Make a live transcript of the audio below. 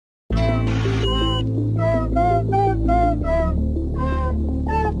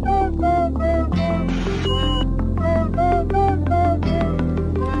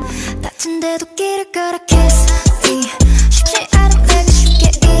길을 걸어 kiss me 쉽지 않은 내가 쉽게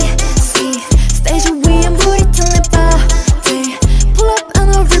easy 스테이지 위엔 불이 튼 내 body Pull up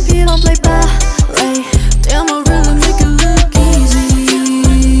and I'll repeat on play ballet Damn I really make it look easy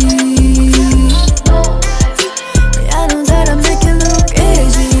I know that I make it look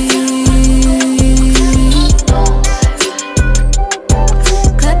easy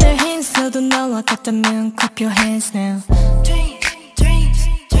Clap your hands 너도 너와 같다면 clap your hands now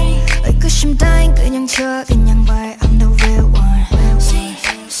의구심 따윈 그냥 쳐 그냥 봐 I'm the real one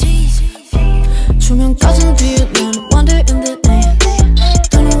조명 꺼진 뒤에 난 wander in the night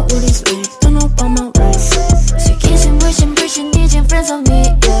Don't know what is right, don't know about my rights 슬기신 불신 이젠 friends of me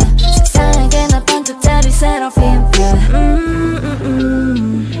yeah 세상에게 나 반짝 다리 Sserafim yeah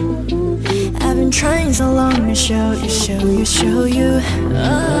I've been trying so long to show you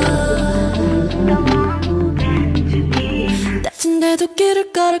다친데도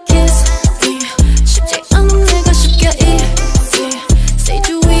길을 걸어 kiss me 쉽지 않은 내가 쉽게 easy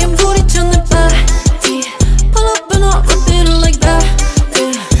Stage 위엔 불이 튼 내 body Pull up and I'll repeat it like that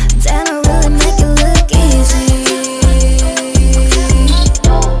yeah. Damn I really make it look easy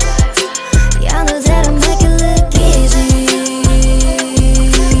Yeah I know that I make it look easy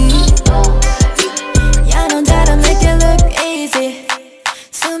Yeah I know that I make it look easy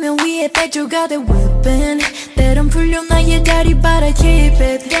수면 위에 백조가 돼 whipping 때론 풀려 나의 다리 but I keep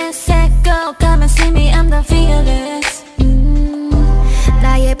it Dance set go come and see me I'm the fearless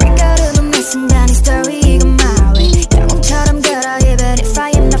나의 발걸음은 매 순간의 story 이건 my way 영웅처럼 걸어 even if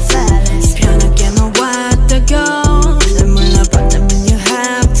I am not flawless 편하게 너와 왔다고 날 몰라봤다면 you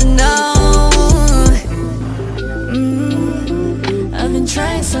have to know I've been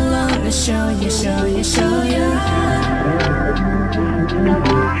trying so long to show you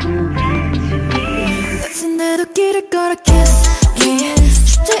다친데도 길을 걸어 kiss